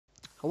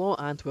Hello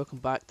and welcome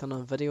back to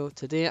another video.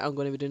 Today I'm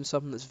going to be doing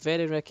something that's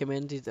very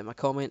recommended in my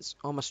comments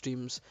on my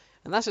streams,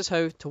 and this is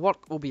how to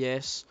work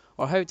OBS,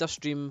 or how to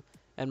stream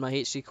in my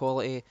HD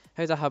quality,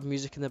 how to have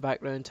music in the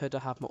background, how to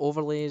have my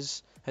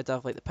overlays, how to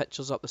have like the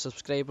pictures up, the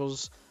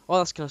subscribers, all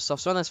this kind of stuff.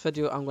 So in this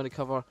video I'm going to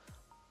cover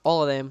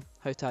all of them,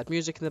 how to add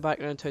music in the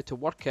background, how to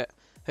work it,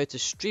 how to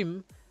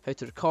stream, how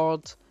to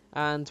record,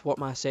 and what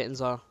my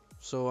settings are.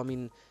 So I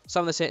mean,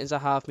 some of the settings I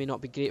have may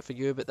not be great for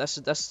you, but this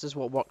is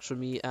what works for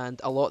me,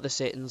 and a lot of the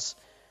settings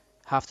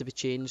have to be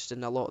changed,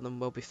 and a lot of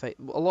them will be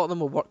a lot of them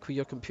will work with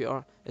your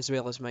computer as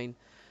well as mine.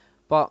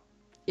 But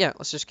yeah,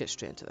 let's just get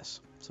straight into this.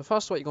 So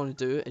first, what you're going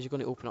to do is you're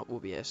going to open up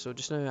OBS. So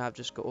just now I've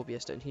just got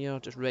OBS down here,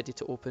 just ready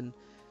to open.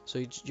 So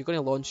you're going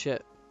to launch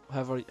it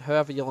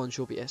however you launch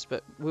OBS,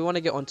 but we want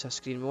to get onto a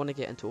screen, we want to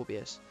get into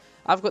OBS.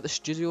 I've got the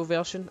studio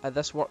version, and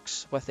this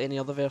works with any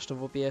other version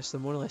of OBS,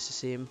 they're more or less the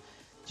same,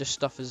 just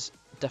stuff is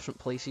different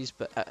places,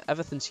 but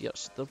everything's here,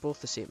 so they're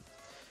both the same.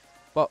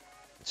 But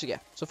so yeah,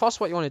 so first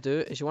what you want to do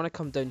is you want to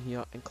come down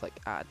here and click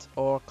add,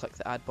 or click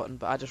the add button,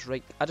 but I just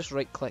right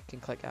click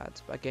and click add,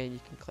 but again you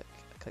can click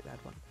the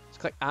add button. So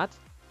click add.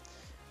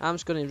 I'm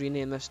just going to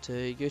rename this to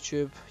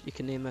YouTube. You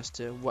can name this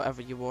to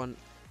whatever you want.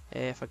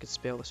 If I could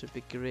spell this would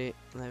be great.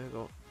 There we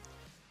go.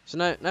 So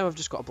now I've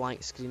just got a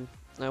blank screen.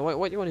 Now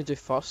what you want to do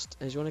first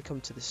is you want to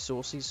come to the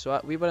sources. So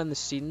we were in the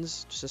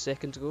scenes just a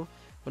second ago,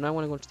 but now I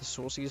want to go into the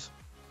sources.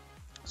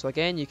 So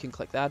again you can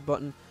click the add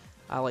button.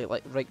 I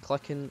like right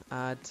clicking,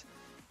 add.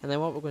 And then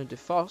what we're going to do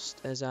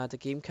first is add a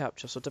game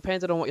capture. So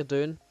depending on what you're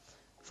doing,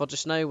 for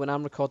just now when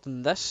I'm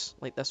recording this,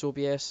 like this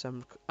OBS,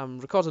 I'm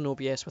recording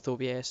OBS with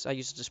OBS. I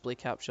use a display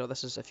capture.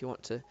 This is if you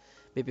want to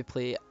maybe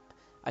play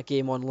a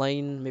game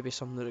online, maybe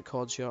something that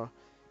records your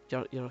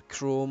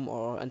Chrome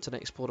or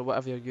Internet Explorer,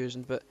 whatever you're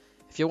using. But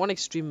if you want to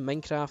stream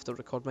Minecraft or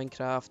record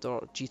Minecraft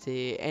or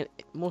GTA,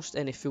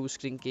 any full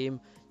screen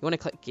game, you want to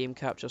click game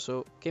capture.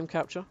 So game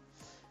capture.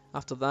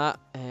 After that,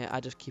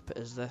 I just keep it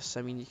as this.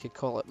 I mean, you could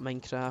call it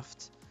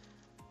Minecraft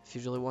if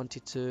you really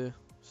wanted to.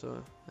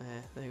 So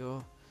there you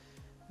go.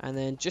 And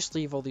then just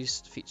leave all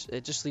these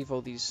features, just leave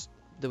all these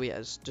the way it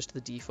is, just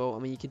the default. I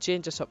mean, you can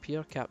change this up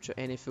here, capture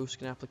any full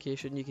screen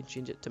application. You can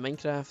change it to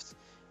Minecraft,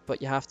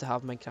 but you have to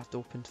have Minecraft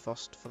opened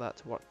first for that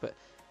to work. But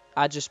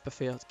I just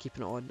prefer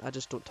keeping it on. I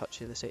just don't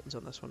touch any of the settings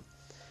on this one.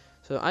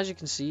 So as you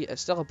can see,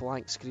 it's still a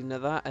blank screen. Now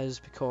that is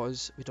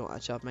because we don't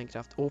actually have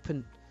Minecraft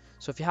open.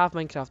 So if you have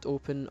Minecraft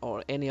open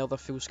or any other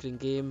full screen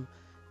game,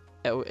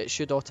 it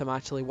should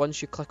automatically,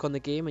 once you click on the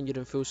game and you're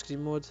in full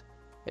screen mode,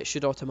 it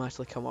should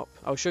automatically come up.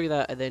 I'll show you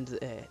that at the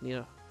end,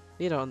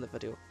 nearer on the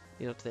video,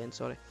 nearer to the end,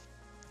 sorry.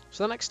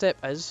 So the next step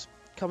is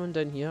coming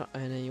down here,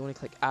 and then you want to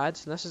click add,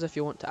 and this is if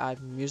you want to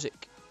add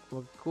music.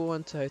 We'll go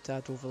on to how to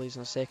add overlays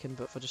in a second,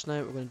 but for just now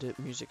we're going to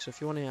do music. So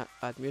if you want to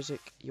add music,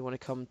 you want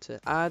to come to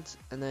add,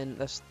 and then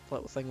this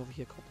little thing over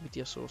here called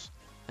media source.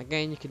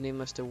 Again, you can name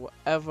this to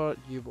whatever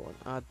you want.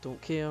 I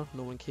don't care,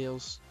 no one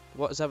cares,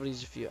 whatever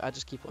easy for you. I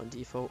just keep it on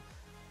default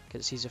because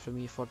it's easier for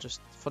me for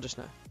just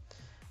now.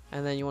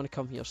 And then you want to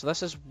come here. So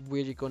this is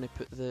where you're going to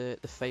put the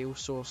file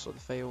source, or the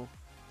file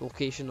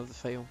location of the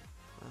file,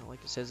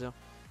 like it says there.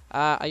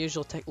 I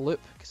usually tick loop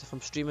because if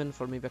I'm streaming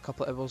for maybe a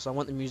couple of hours, I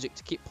want the music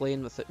to keep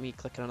playing without me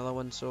clicking another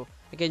one. So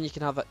again, you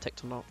can have that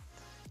ticked or not.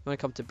 You want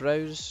to come to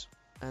browse,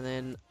 and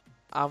then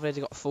I've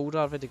already got a folder.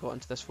 I've already got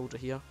into this folder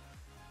here.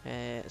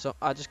 So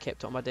I just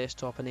kept it on my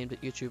desktop. I named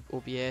it YouTube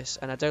OBS,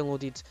 and I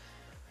downloaded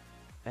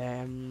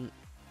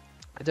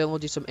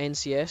some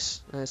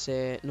NCS, and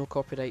it's no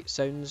copyright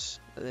sounds.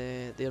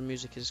 Their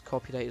music is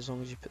copyright as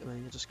long as you put them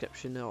in your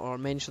description or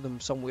mention them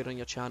somewhere on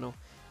your channel.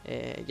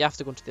 You have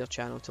to go into their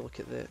channel to look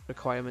at the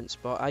requirements,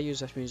 but I use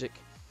this music,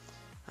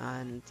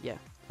 and yeah,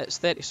 it's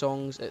 30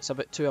 songs. It's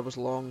about 2 hours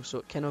long,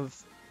 so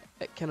there's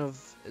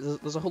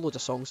a whole load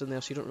of songs in there,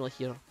 so you don't really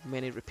hear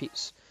many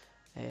repeats.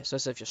 So this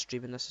is if you're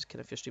streaming. This is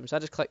kind of if you're streaming. So I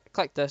just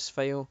click this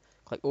file,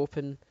 click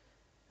open,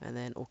 and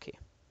then OK.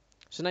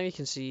 So now you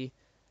can see.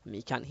 I mean,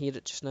 you can't hear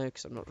it just now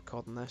because I'm not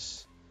recording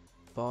this,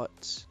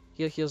 but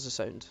here's the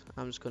sound.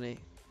 I'm just going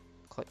to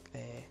click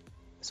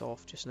this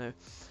off just now,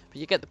 but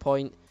you get the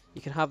point.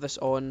 You can have this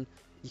on,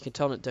 you can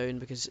turn it down,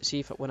 because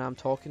see when I'm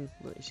talking,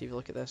 see if you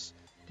look at this,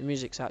 the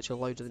music's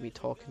actually louder than me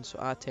talking, so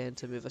I tend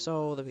to move this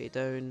all the way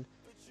down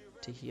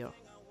to here,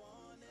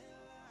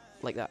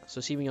 like that.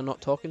 So see when you're not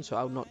talking, so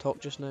I'll not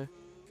talk just now.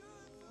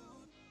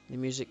 The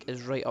music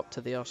is right up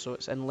to there, so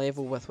it's in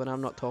level with when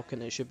I'm not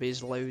talking. It should be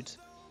as loud.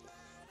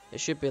 It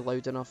should be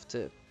loud enough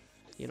to,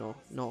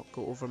 not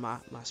go over my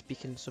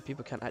speaking, so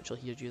people can't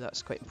actually hear you.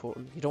 That's quite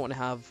important. You don't want to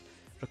have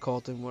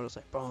recording where it's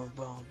like boom,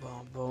 boom,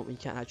 boom, boom, and you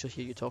can't actually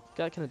hear you talk.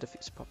 That kind of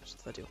defeats the purpose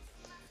of the video.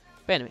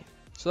 But anyway,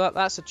 so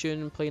that's a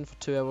tune playing for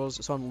 2 hours.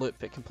 It's on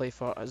loop. It can play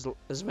for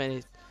as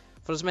many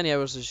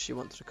hours as you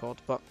want to record.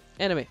 But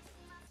anyway,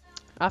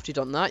 after you've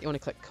done that, you want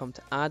to click come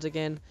to add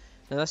again.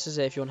 Now this is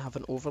if you want to have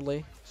an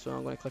overlay. So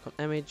I'm going to click on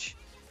image,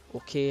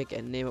 OK,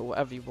 again, name it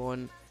whatever you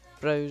want,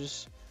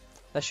 browse.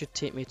 This should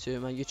take me to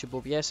my YouTube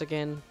OBS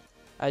again.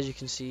 As you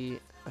can see,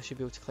 I should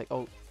be able to click,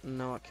 oh,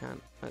 no I can't,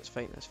 that's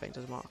fine,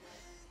 doesn't matter.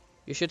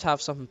 You should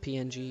have something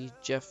PNG,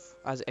 GIF,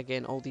 as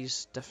again all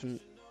these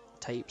different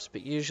types,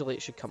 but usually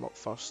it should come up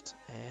first.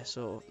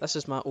 So this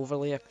is my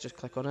overlay. I can just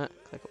click on it,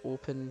 click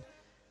open,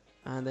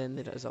 and then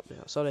there it is up there.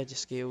 It's already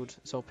scaled.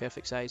 It's all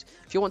perfect size.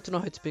 If you want to know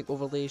how to make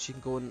overlays, you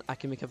can go and I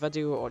can make a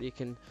video, or you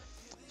can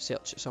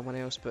search it somewhere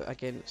else. But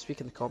again, speak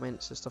in the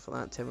comments and stuff like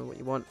that. And tell me what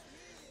you want.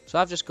 So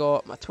I've just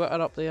got my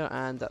Twitter up there,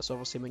 and that's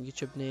obviously my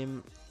YouTube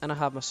name, and I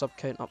have my sub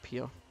count up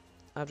here.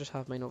 I just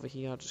have mine over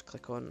here. Just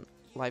click on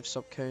live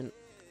sub count.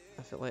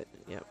 If it let,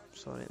 yep,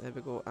 sorry, there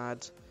we go,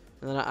 add,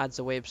 and then it adds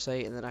a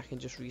website, and then I can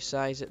just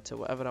resize it to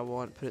whatever I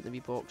want, put it in the wee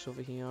box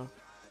over here,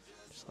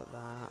 just like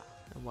that,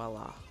 and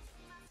voila,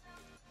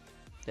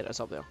 there it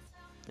is up there.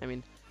 I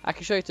mean, I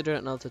can show you how to do it in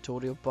another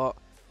tutorial, but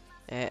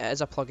it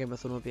is a plugin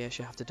with an OBS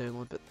you have to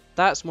download, but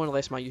that's more or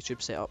less my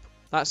YouTube setup.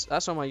 That's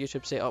all my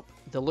YouTube setup,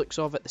 the looks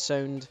of it, the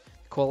sound,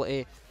 the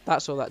quality,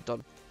 that's all that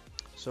done.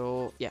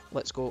 So yeah,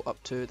 let's go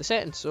up to the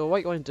settings. So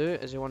what you want to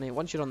do is you want to,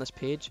 once you're on this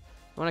page,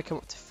 you want to come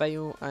up to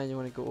File, and you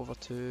want to go over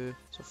to,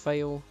 so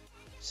File,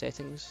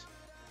 Settings.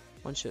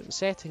 Once you're in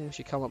Settings,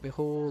 you come up with a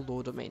whole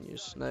load of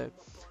menus. Now,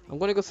 I'm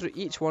going to go through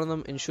each one of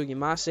them and show you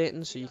my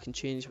settings, so you can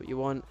change what you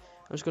want.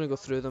 I'm just going to go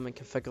through them and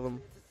configure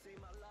them,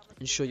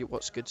 and show you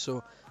what's good.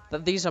 So,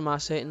 these are my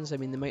settings. I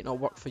mean, they might not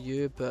work for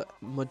you, but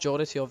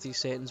majority of these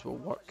settings will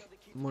work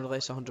more or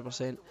less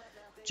 100%.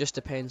 Just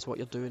depends what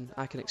you're doing.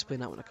 I can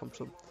explain that when it comes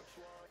to them.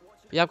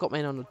 But yeah, I've got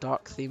mine on a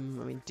dark theme.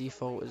 I mean,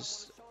 default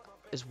is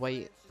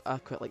white. I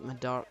quite like my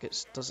dark.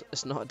 It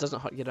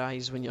doesn't hurt your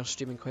eyes when you're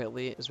streaming quite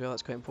late as well.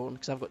 That's quite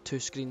important because I've got two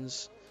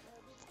screens.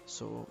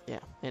 So yeah.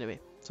 Anyway,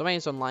 so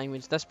mine's on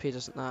language. This page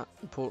isn't that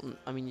important.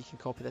 I mean, you can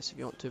copy this if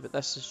you want to, but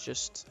this is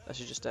just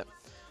it.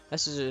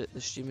 This is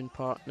the streaming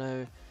part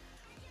now.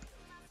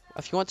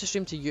 If you want to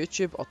stream to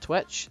YouTube or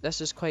Twitch,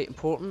 this is quite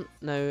important.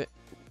 Now,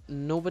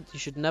 you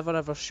should never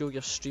ever show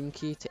your stream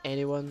key to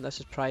anyone. This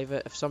is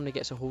private. If somebody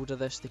gets a hold of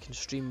this, they can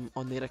stream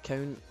on their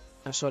account.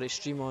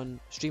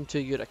 Stream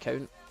to your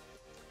account.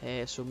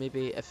 So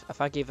maybe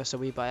if I gave this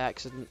away by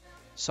accident,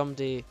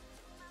 somebody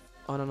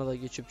on another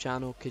YouTube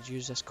channel could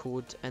use this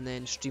code and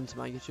then stream to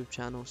my YouTube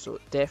channel. So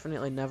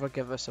definitely never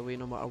give this away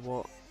no matter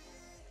what.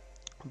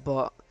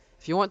 But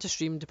if you want to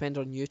stream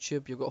depending on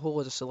YouTube, you've got a whole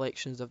lot of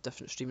selections of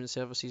different streaming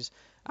services.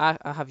 I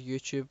have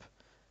YouTube,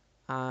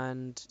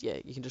 and yeah,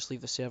 you can just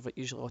leave the server. It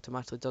usually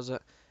automatically does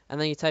it. And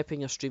then you type in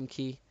your stream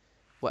key,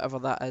 whatever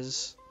that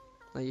is.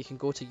 Now you can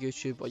go to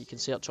YouTube, or you can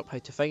search up how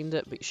to find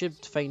it, but you should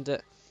find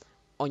it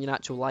on your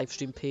actual live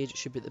stream page. It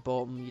should be at the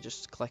bottom. You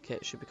just click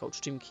it. It should be called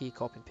stream key,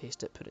 copy and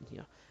paste it, put it in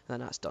here, and then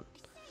that's done.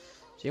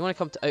 So you want to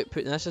come to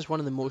output, and this is one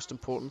of the most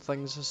important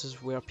things. This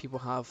is where people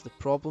have the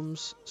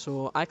problems.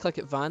 So I click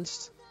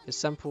advanced. As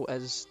simple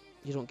as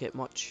you don't get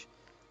much.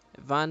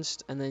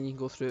 Advanced, and then you can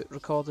go through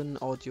recording,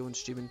 audio, and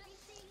streaming.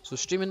 So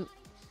streaming,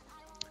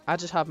 I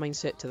just have mine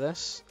set to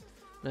this.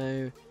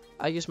 Now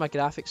I use my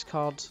graphics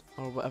card,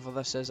 or whatever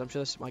this is. I'm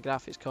sure this is my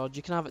graphics card.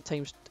 You can have it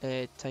times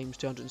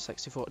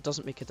 264. It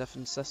doesn't make a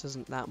difference. This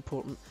isn't that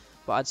important.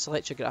 But I'd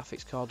select your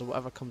graphics card or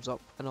whatever comes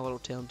up. Another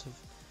alternative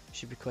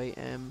should be quite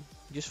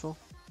useful.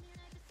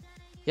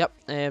 Yep.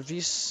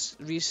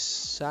 Rescale.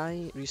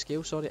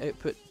 Sorry,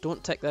 output.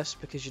 Don't tick this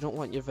because you don't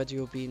want your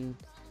video being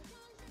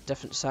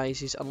different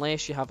sizes.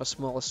 Unless you have a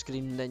smaller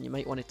screen, then you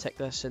might want to tick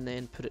this and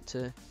then put it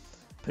to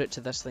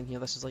this thing here.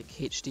 This is like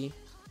HD.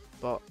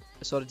 But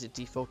it's already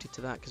defaulted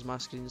to that because my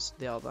screens,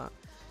 they are that.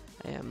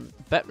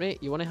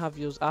 Bitrate, you want to have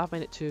yours. I have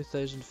mine at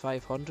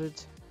 2500.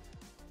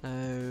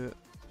 Now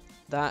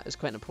that is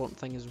quite an important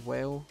thing as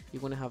well. You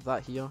want to have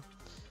that here.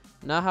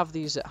 Now I have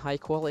these at high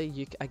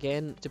quality.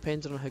 Again,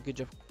 depending on how good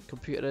your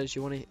computer is,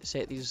 you want to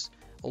set these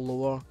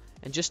lower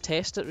and just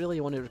test it. Really,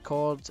 you want to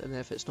record, and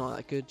if it's not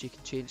that good, you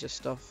can change this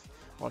stuff.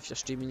 Or if you're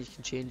streaming, you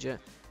can change it.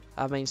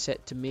 I have mine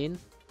set to main,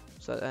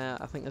 so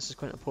I think this is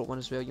quite an important one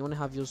as well. You want to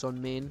have yours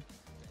on main,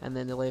 and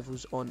then the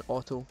levels on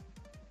auto.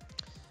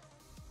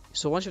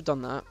 So once you've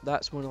done that,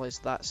 that's more or less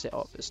that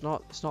setup. It's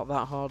not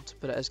that hard,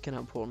 but it is kind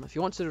of important. If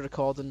you want to do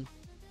recording,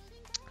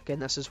 again,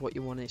 this is what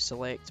you want to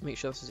select. Make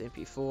sure this is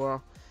MP4.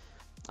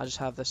 I just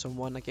have this on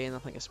one again. I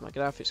think it's my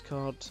graphics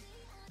card,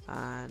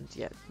 and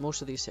yeah,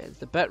 most of these settings.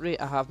 The bitrate,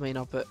 I have mine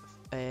up at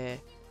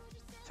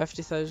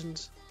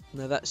 50,000.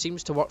 Now that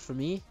seems to work for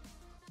me.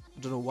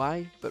 I don't know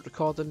why, but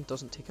recording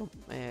doesn't take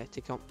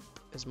up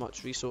as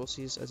much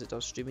resources as it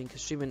does streaming,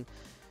 because streaming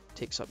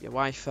takes up your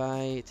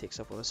Wi-Fi, it takes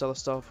up all this other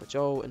stuff, which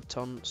all in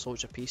turn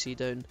slows your PC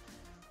down.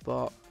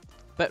 But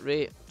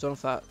bitrate, don't know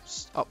if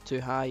that's up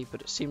too high,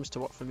 but it seems to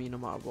work for me no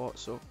matter what,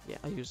 so yeah,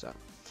 I use that.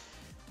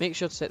 Make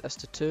sure to set this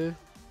to 2.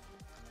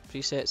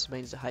 Presets,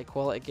 mine's the high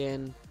quality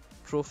again.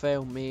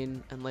 Profile,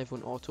 main, and level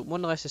and auto. More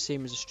or less the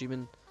same as the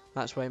streaming.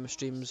 That's why my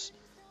streams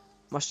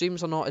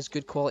are not as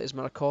good quality as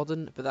my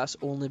recording, but that's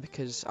only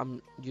because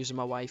I'm using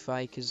my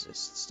Wi-Fi, because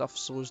stuff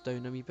slows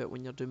down a wee bit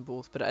when you're doing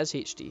both, but it is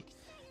HD.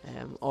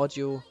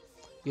 Audio,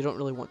 you don't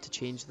really want to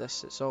change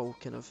this, it's all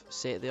kind of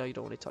set there, you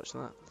don't want to touch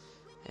that.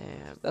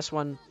 This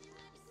one,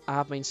 I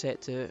have mine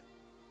set to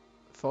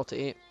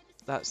 48,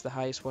 that's the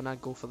highest one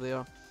I'd go for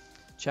there.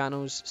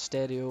 Channels,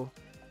 stereo,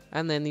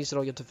 And then these are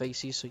all your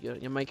devices, so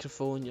your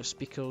microphone, your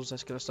speakers,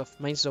 this kind of stuff.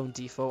 Mine's on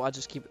default. I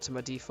just keep it to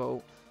my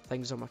default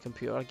things on my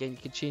computer. Again, you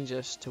can change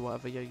this to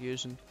whatever you're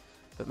using,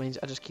 but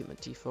I just keep my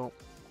default.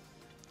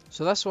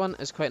 So this one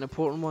is quite an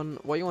important one.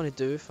 What you want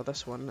to do for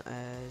this one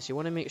is you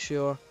want to make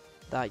sure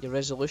that your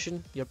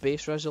resolution, your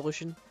base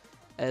resolution,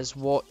 is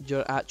what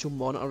your actual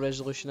monitor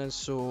resolution is.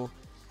 So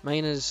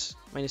mine is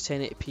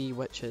 1080p,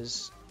 which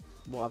is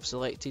what I've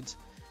selected,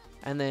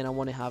 and then I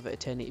want to have it at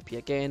 1080p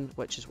again,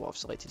 which is what I've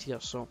selected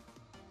here. So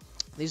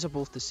these are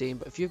both the same,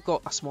 but if you've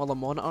got a smaller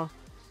monitor,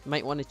 you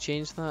might want to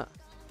change that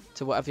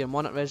to whatever your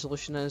monitor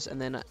resolution is, and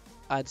then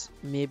I'd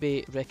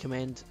maybe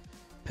recommend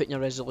putting your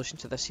resolution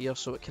to this here,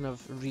 so it kind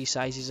of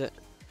resizes it,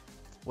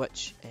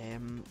 which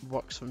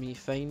works for me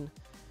fine.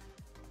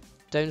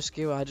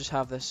 Downscale, I just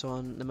have this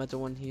on the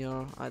middle one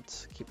here. I'd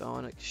keep it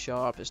on like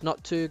sharp. It's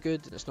not too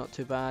good, it's not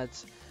too bad.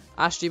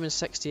 I stream in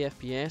 60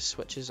 FPS,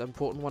 which is an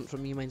important one for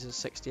me. Mine's in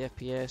 60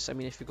 FPS. I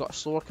mean, if you've got a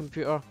slower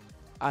computer,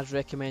 I'd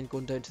recommend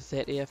going down to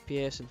 30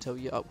 FPS until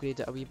you upgrade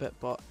it a wee bit,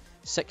 but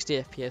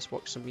 60 FPS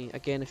works for me.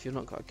 Again, if you've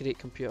not got a great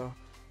computer,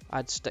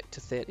 I'd stick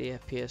to 30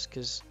 FPS,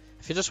 because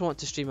if you just want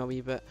to stream a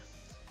wee bit,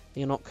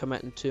 you're not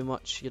committing too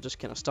much, you're just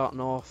kind of starting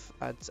off,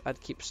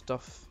 I'd keep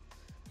stuff,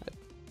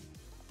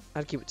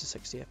 I'd keep it to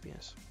 60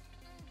 FPS.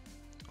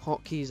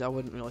 Hotkeys, I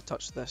wouldn't really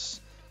touch this.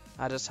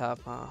 I just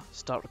have my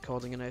start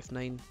recording in F9.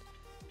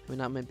 I mean,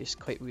 that might be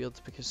quite weird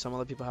because some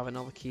other people have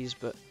another keys,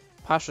 but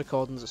past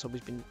recordings, it's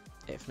always been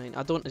F9.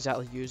 I don't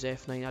exactly use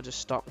F9, I just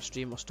start my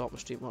stream or stop my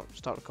stream or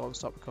start recording,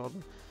 stop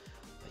recording.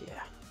 But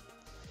yeah.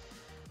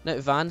 Now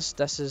advanced,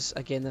 this is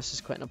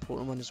quite an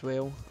important one as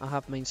well. I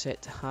have mine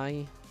set to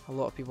high. A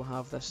lot of people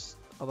have this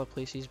other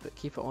places, but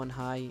keep it on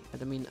high.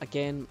 And I mean,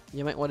 again,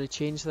 you might want to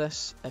change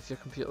this if your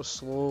computer's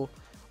slow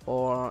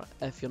or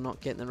if you're not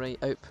getting the right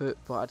output,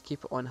 but I'd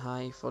keep it on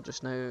high for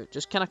just now.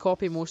 Just kind of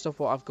copy most of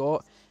what I've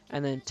got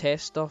and then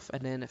test stuff,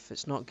 and then if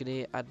it's not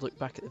great, I'd look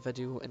back at the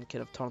video and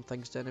kind of turn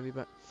things down a wee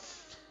bit.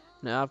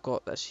 Now I've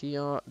got this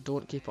here.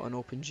 Don't keep it on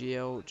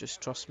OpenGL,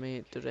 just trust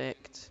me,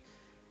 direct.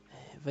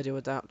 Video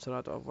adapter,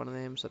 I don't have one of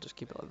them, so I just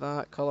keep it like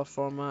that. Color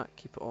format,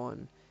 keep it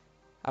on.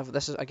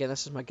 This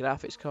is my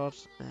graphics card.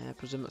 I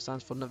presume it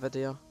stands for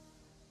NVIDIA,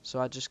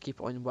 so I just keep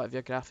it on whatever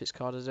your graphics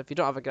card is. If you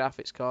don't have a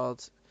graphics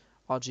card,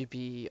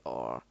 RGB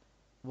or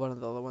one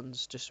of the other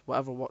ones, just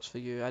whatever works for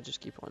you, I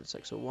just keep it on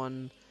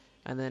 601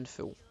 and then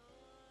full.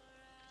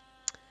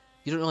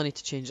 You don't really need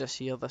to change this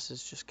here. This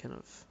is just kind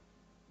of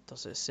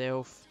does it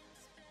itself.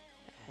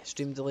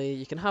 Stream delay,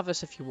 you can have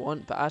this if you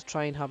want, but I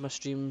try and have my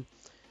stream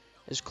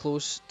as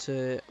close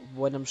to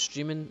when I'm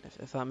streaming,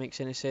 if that makes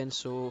any sense,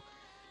 so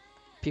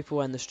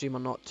people in the stream are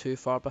not too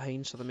far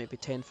behind, so there may be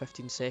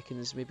 10-15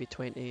 seconds, maybe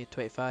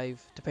 20-25,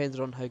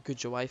 depending on how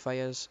good your Wi-Fi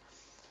is.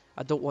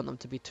 I don't want them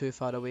to be too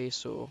far away,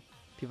 so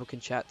people can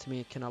chat to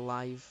me kind of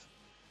live.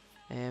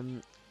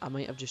 I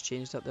might have just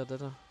changed that there,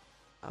 did I?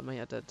 I might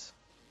have did.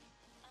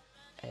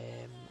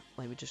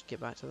 Let me just get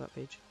back to that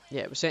page.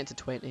 Yeah, it was set to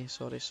 20,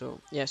 sorry. So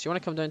yeah, so you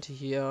want to come down to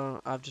here.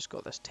 I've just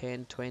got this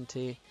 10,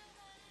 20.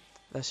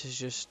 This is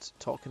just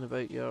talking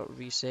about your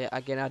reset.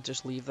 Again, I'd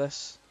just leave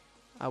this.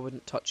 I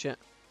wouldn't touch it.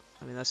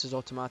 I mean, this is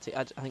automatic.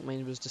 I think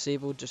mine was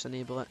disabled, just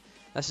enable it.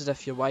 This is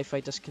if your Wi-Fi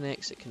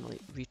disconnects, it can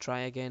like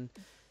retry again.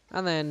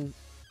 And then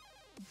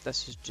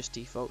this is just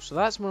default. So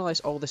that's more or less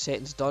all the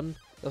settings done.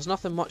 There's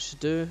nothing much to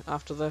do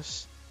after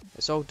this.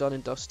 It's all done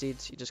and dusted.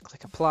 You just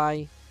click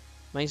apply.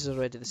 Mine's is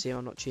already the same,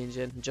 I'm not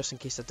changing. And just in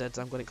case I did,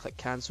 I'm going to click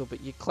cancel.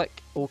 But you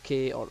click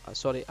OK, or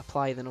sorry,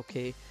 apply, then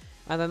OK.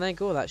 And then there you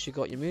go, that's you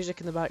got your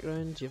music in the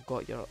background, you've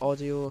got your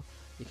audio,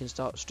 you can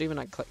start streaming.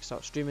 I click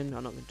start streaming.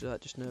 I'm not going to do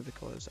that just now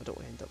because I don't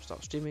want to end up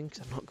start streaming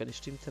because I'm not going to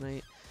stream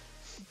tonight.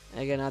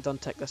 Again, I done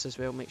tick this as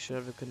well, make sure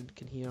everyone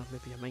can hear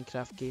maybe a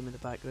Minecraft game in the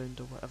background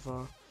or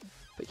whatever.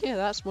 But yeah,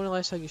 that's more or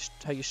less how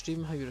you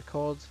stream, how you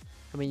record.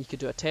 I mean, you could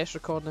do a test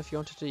recording if you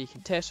wanted to, you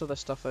can test all this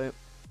stuff out.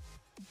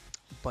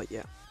 But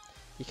yeah,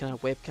 you can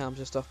have webcams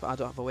and stuff, but I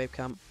don't have a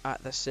webcam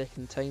at this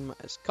second time.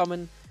 It's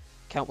coming,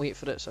 can't wait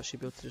for it, so I should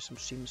be able to do some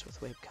streams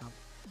with webcam.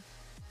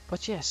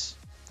 But yes,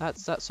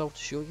 that's all to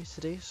show you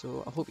today,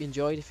 so I hope you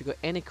enjoyed. If you've got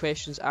any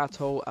questions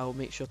at all, I'll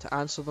make sure to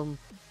answer them,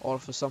 or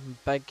if there's something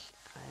big,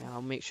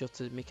 I'll make sure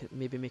to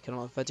maybe make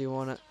another video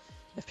on it,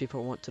 if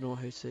people want to know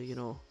how to, you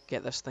know,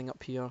 get this thing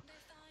up here,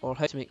 or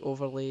how to make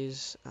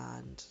overlays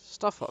and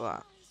stuff like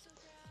that.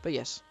 But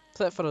yes,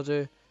 without further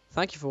ado,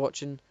 thank you for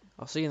watching,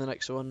 I'll see you in the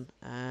next one,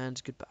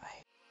 and goodbye.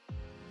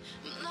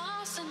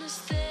 Lost in this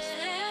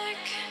thick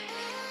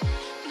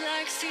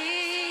black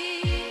sea.